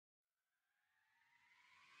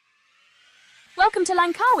Welcome to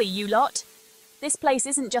Langkawi, you lot! This place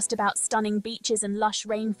isn't just about stunning beaches and lush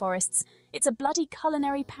rainforests, it's a bloody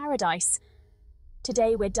culinary paradise.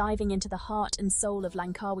 Today we're diving into the heart and soul of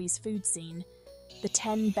Langkawi's food scene, the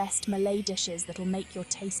 10 best Malay dishes that'll make your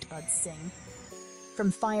taste buds sing. From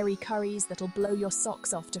fiery curries that'll blow your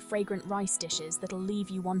socks off to fragrant rice dishes that'll leave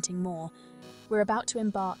you wanting more, we're about to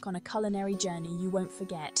embark on a culinary journey you won't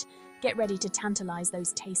forget. Get ready to tantalize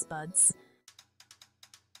those taste buds.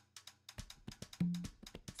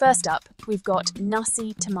 First up, we've got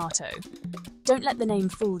nasi tomato. Don't let the name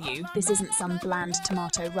fool you, this isn't some bland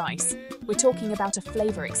tomato rice. We're talking about a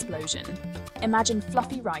flavor explosion. Imagine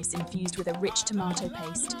fluffy rice infused with a rich tomato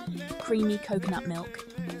paste, creamy coconut milk,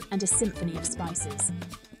 and a symphony of spices.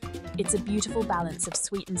 It's a beautiful balance of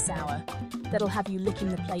sweet and sour that'll have you licking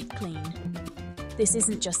the plate clean. This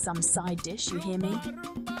isn't just some side dish, you hear me?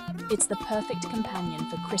 It's the perfect companion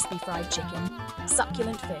for crispy fried chicken,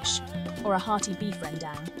 succulent fish, or a hearty beef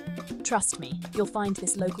rendang. Trust me, you'll find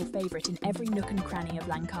this local favourite in every nook and cranny of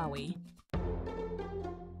Langkawi.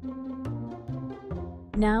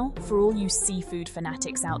 Now, for all you seafood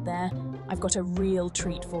fanatics out there, I've got a real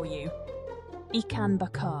treat for you. Ikan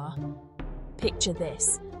bakar. Picture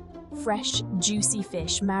this. Fresh, juicy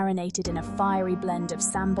fish marinated in a fiery blend of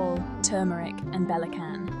sambal, turmeric, and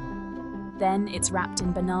belacan. Then it's wrapped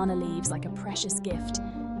in banana leaves like a precious gift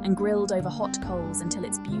and grilled over hot coals until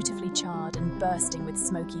it's beautifully charred and bursting with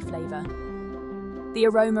smoky flavour. The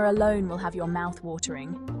aroma alone will have your mouth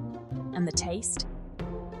watering. And the taste?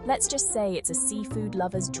 Let's just say it's a seafood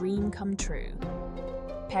lover's dream come true.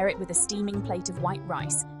 Pair it with a steaming plate of white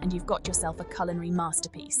rice and you've got yourself a culinary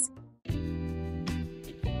masterpiece.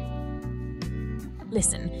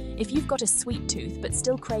 Listen, if you've got a sweet tooth but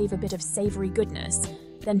still crave a bit of savoury goodness,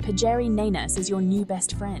 then Pajeri Nanas is your new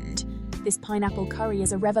best friend. This pineapple curry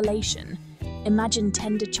is a revelation. Imagine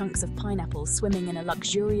tender chunks of pineapple swimming in a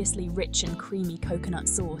luxuriously rich and creamy coconut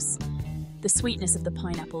sauce. The sweetness of the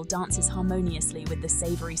pineapple dances harmoniously with the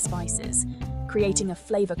savoury spices, creating a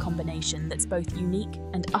flavour combination that's both unique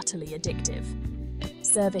and utterly addictive.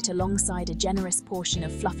 Serve it alongside a generous portion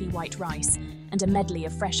of fluffy white rice and a medley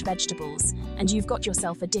of fresh vegetables, and you've got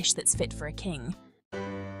yourself a dish that's fit for a king.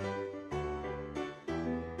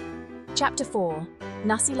 Chapter 4.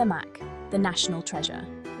 Nasi Lemak, the national treasure.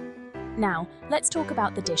 Now, let's talk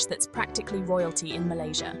about the dish that's practically royalty in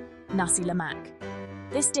Malaysia, nasi lemak.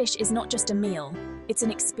 This dish is not just a meal, it's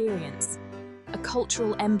an experience, a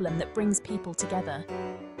cultural emblem that brings people together.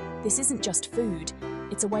 This isn't just food,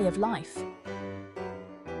 it's a way of life.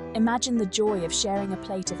 Imagine the joy of sharing a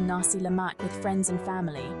plate of nasi lemak with friends and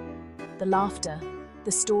family. The laughter,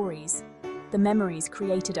 the stories, the memories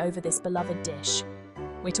created over this beloved dish.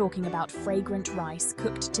 We're talking about fragrant rice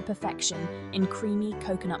cooked to perfection in creamy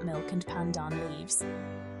coconut milk and pandan leaves.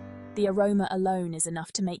 The aroma alone is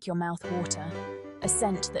enough to make your mouth water, a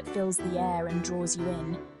scent that fills the air and draws you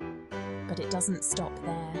in. But it doesn't stop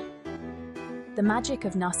there. The magic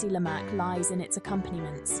of nasi lemak lies in its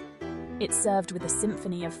accompaniments. It's served with a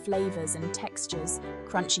symphony of flavours and textures,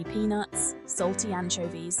 crunchy peanuts, salty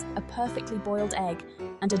anchovies, a perfectly boiled egg,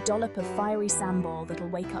 and a dollop of fiery sambal that'll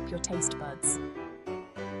wake up your taste buds.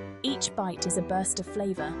 Each bite is a burst of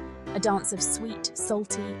flavour, a dance of sweet,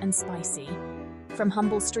 salty, and spicy. From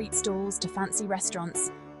humble street stalls to fancy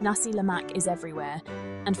restaurants, nasi lemak is everywhere,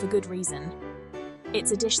 and for good reason.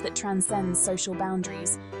 It's a dish that transcends social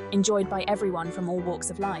boundaries, enjoyed by everyone from all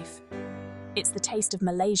walks of life. It's the taste of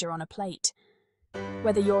Malaysia on a plate.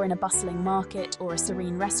 Whether you're in a bustling market or a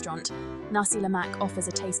serene restaurant, nasi lemak offers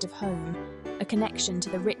a taste of home, a connection to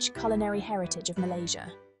the rich culinary heritage of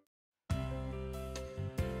Malaysia.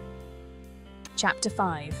 Chapter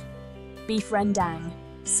 5. Beef rendang,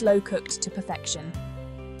 slow-cooked to perfection.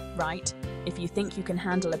 Right, if you think you can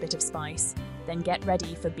handle a bit of spice, then get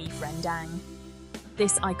ready for beef rendang.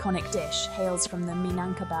 This iconic dish hails from the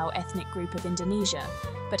Minangkabau ethnic group of Indonesia,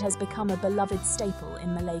 but has become a beloved staple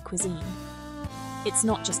in Malay cuisine. It's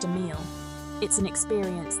not just a meal, it's an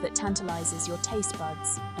experience that tantalizes your taste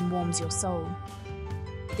buds and warms your soul.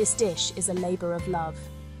 This dish is a labor of love,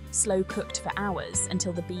 slow cooked for hours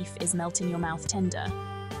until the beef is melt in your mouth tender.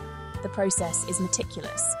 The process is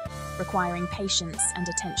meticulous, requiring patience and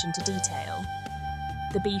attention to detail.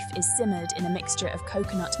 The beef is simmered in a mixture of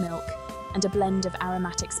coconut milk and a blend of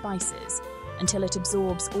aromatic spices until it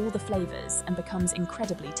absorbs all the flavors and becomes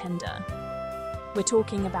incredibly tender. We're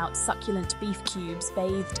talking about succulent beef cubes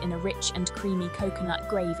bathed in a rich and creamy coconut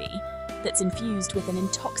gravy that's infused with an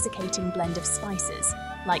intoxicating blend of spices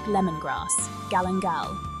like lemongrass,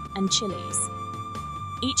 galangal, and chilies.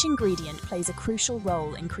 Each ingredient plays a crucial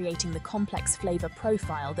role in creating the complex flavor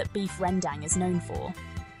profile that beef rendang is known for.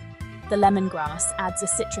 The lemongrass adds a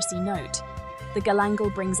citrusy note, the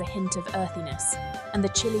galangal brings a hint of earthiness, and the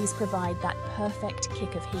chilies provide that perfect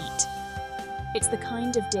kick of heat. It's the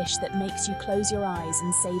kind of dish that makes you close your eyes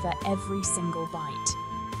and savor every single bite.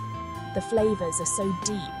 The flavors are so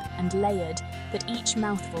deep and layered that each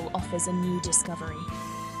mouthful offers a new discovery.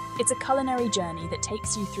 It's a culinary journey that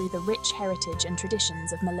takes you through the rich heritage and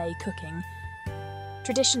traditions of Malay cooking.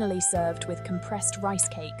 Traditionally served with compressed rice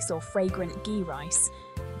cakes or fragrant ghee rice,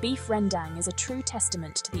 beef rendang is a true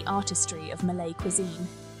testament to the artistry of Malay cuisine.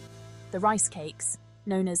 The rice cakes,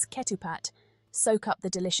 known as ketupat, soak up the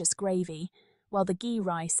delicious gravy, while the ghee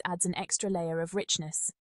rice adds an extra layer of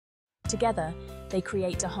richness. Together, they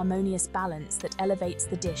create a harmonious balance that elevates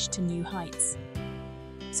the dish to new heights.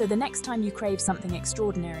 So the next time you crave something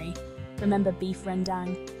extraordinary, remember beef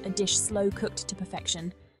rendang, a dish slow-cooked to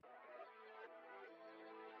perfection.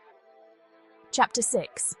 Chapter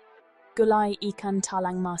 6. Gulai Ikan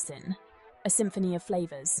Talang Masin, a symphony of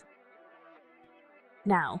flavors.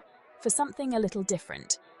 Now, for something a little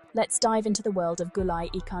different, let's dive into the world of Gulai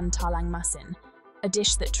Ikan Talang Masin, a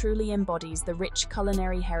dish that truly embodies the rich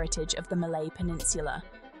culinary heritage of the Malay Peninsula.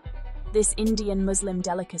 This Indian Muslim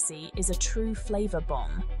delicacy is a true flavor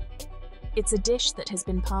bomb. It's a dish that has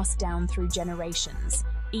been passed down through generations,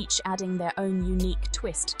 each adding their own unique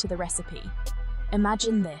twist to the recipe.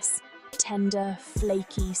 Imagine this: tender,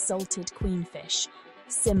 flaky, salted queenfish,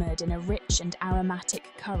 simmered in a rich and aromatic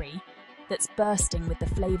curry that's bursting with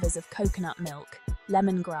the flavors of coconut milk,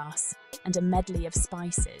 lemongrass, and a medley of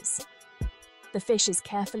spices. The fish is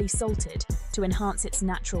carefully salted to enhance its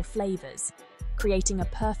natural flavors, creating a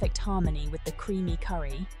perfect harmony with the creamy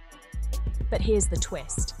curry. But here's the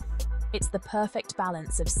twist. It's the perfect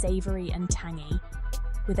balance of savory and tangy,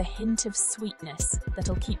 with a hint of sweetness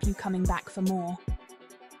that'll keep you coming back for more.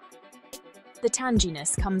 The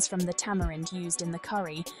tanginess comes from the tamarind used in the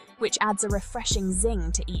curry, which adds a refreshing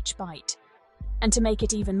zing to each bite. And to make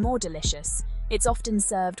it even more delicious, it's often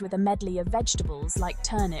served with a medley of vegetables like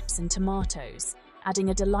turnips and tomatoes,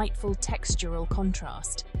 adding a delightful textural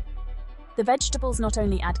contrast. The vegetables not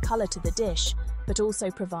only add colour to the dish, but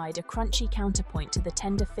also provide a crunchy counterpoint to the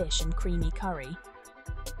tender fish and creamy curry.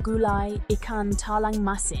 Gulai Ikan Talang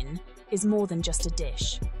Masin is more than just a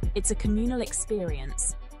dish. It's a communal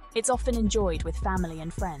experience. It's often enjoyed with family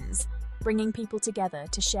and friends, bringing people together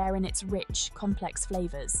to share in its rich, complex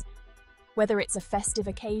flavours. Whether it's a festive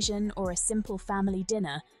occasion or a simple family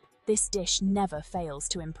dinner, this dish never fails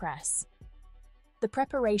to impress. The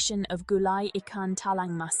preparation of Gulai Ikan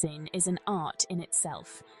Talang Masin is an art in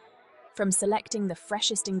itself. From selecting the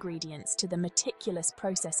freshest ingredients to the meticulous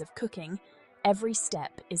process of cooking, every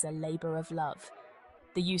step is a labour of love.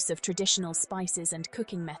 The use of traditional spices and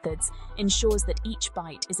cooking methods ensures that each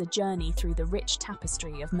bite is a journey through the rich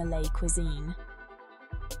tapestry of Malay cuisine.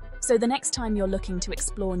 So the next time you're looking to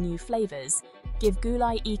explore new flavours, give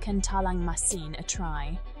Gulai Ikan Talang Masin a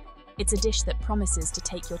try. It's a dish that promises to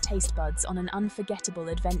take your taste buds on an unforgettable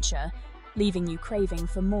adventure, leaving you craving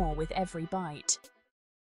for more with every bite.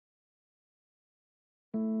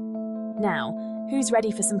 Now, who's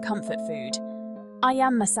ready for some comfort food?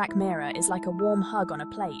 Ayam masak merah is like a warm hug on a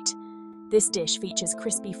plate. This dish features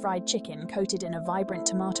crispy fried chicken coated in a vibrant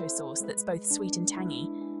tomato sauce that's both sweet and tangy.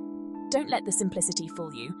 Don't let the simplicity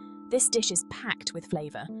fool you. This dish is packed with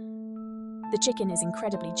flavour. The chicken is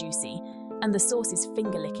incredibly juicy, and the sauce is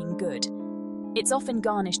finger-licking good. It's often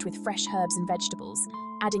garnished with fresh herbs and vegetables,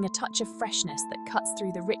 adding a touch of freshness that cuts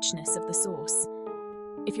through the richness of the sauce.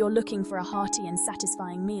 If you're looking for a hearty and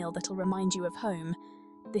satisfying meal that'll remind you of home,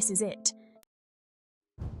 this is it.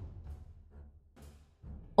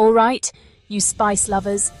 All right, you spice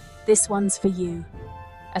lovers, this one's for you.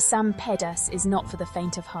 Asam pedas is not for the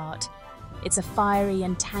faint of heart. It's a fiery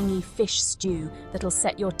and tangy fish stew that'll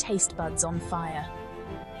set your taste buds on fire.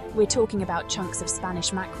 We're talking about chunks of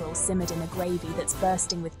Spanish mackerel simmered in a gravy that's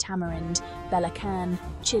bursting with tamarind, belacan,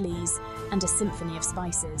 chilies, and a symphony of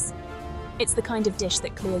spices. It's the kind of dish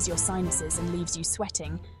that clears your sinuses and leaves you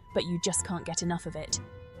sweating, but you just can't get enough of it.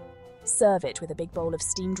 Serve it with a big bowl of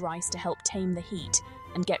steamed rice to help tame the heat,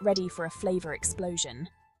 and get ready for a flavour explosion.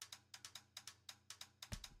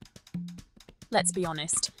 Let's be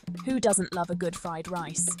honest, who doesn't love a good fried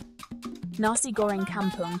rice? Nasi goreng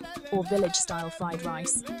kampung, or village-style fried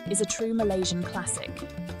rice, is a true Malaysian classic.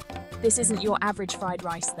 This isn't your average fried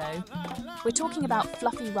rice though. We're talking about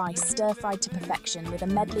fluffy rice stir-fried to perfection with a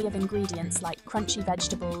medley of ingredients like crunchy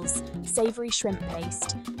vegetables, savoury shrimp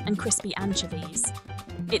paste, and crispy anchovies.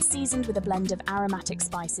 It's seasoned with a blend of aromatic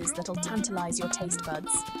spices that'll tantalise your taste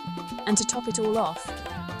buds. And to top it all off,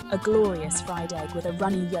 a glorious fried egg with a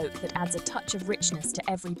runny yolk that adds a touch of richness to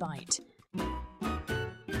every bite.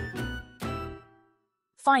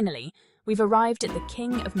 Finally, we've arrived at the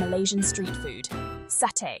king of Malaysian street food,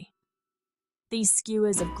 satay. These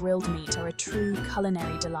skewers of grilled meat are a true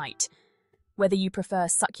culinary delight. Whether you prefer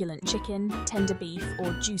succulent chicken, tender beef,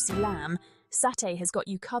 or juicy lamb, satay has got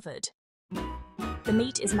you covered. The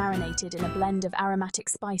meat is marinated in a blend of aromatic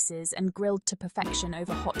spices and grilled to perfection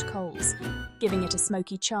over hot coals, giving it a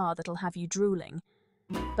smoky char that'll have you drooling.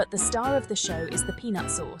 But the star of the show is the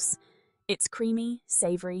peanut sauce. It's creamy,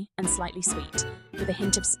 savoury, and slightly sweet, with a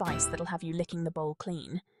hint of spice that'll have you licking the bowl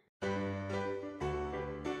clean.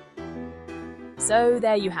 So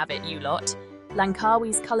there you have it, you lot.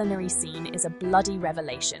 Langkawi's culinary scene is a bloody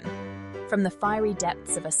revelation. From the fiery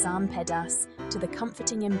depths of Asam Pedas to the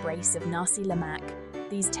comforting embrace of nasi lemak,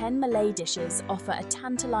 these 10 Malay dishes offer a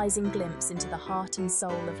tantalising glimpse into the heart and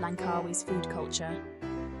soul of Langkawi's food culture.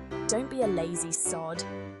 Don't be a lazy sod.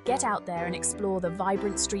 Get out there and explore the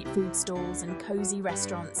vibrant street food stalls and cosy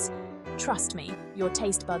restaurants. Trust me, your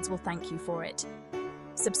taste buds will thank you for it.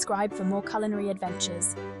 Subscribe for more culinary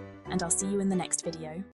adventures, and I'll see you in the next video.